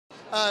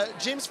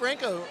James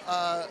Franco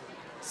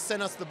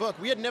sent us the book.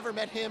 We had never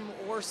met him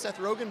or Seth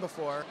Rogan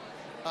before,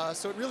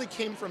 so it really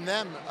came from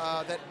them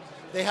that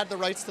they had the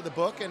rights to the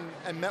book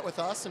and met with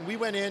us. And we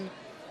went in,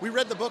 we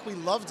read the book, we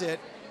loved it,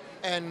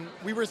 and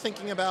we were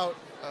thinking about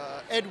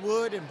Ed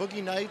Wood and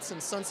Boogie Nights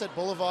and Sunset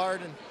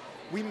Boulevard, and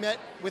we met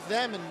with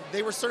them, and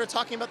they were sort of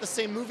talking about the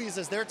same movies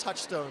as their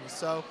touchstones.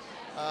 So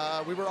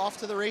we were off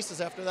to the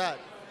races after that.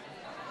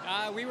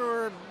 We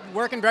were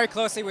working very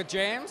closely with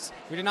James.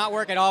 We did not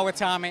work at all with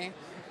Tommy.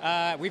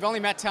 We've only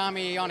met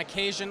Tommy on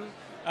occasion,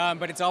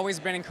 but it's always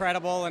been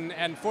incredible.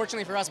 And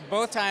fortunately for us,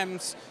 both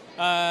times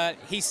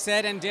he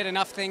said and did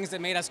enough things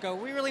that made us go,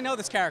 we really know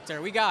this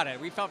character. We got it.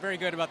 We felt very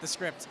good about the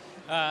script,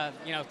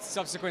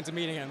 subsequent to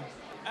meeting him.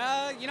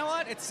 You know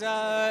what?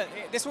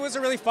 This was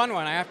a really fun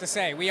one, I have to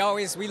say. We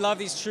love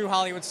these true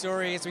Hollywood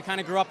stories. We kind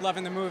of grew up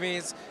loving the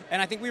movies,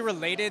 and I think we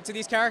related to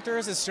these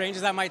characters, as strange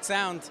as that might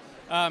sound,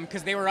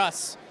 because they were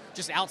us,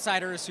 just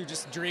outsiders who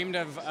just dreamed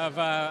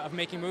of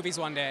making movies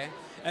one day.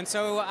 And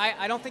so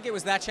I don't think it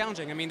was that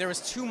challenging. I mean, there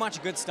was too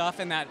much good stuff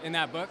in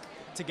that book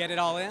to get it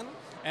all in.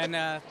 And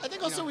I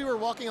think also we were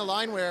walking a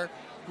line where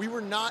we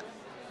were not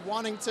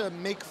wanting to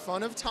make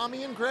fun of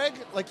Tommy and Greg.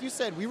 Like you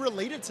said, we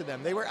related to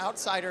them. They were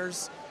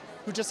outsiders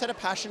who just had a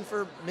passion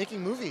for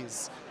making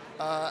movies.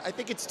 I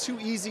think it's too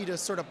easy to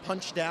sort of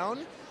punch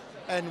down,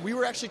 and we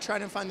were actually trying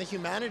to find the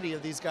humanity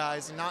of these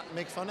guys and not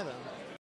make fun of them.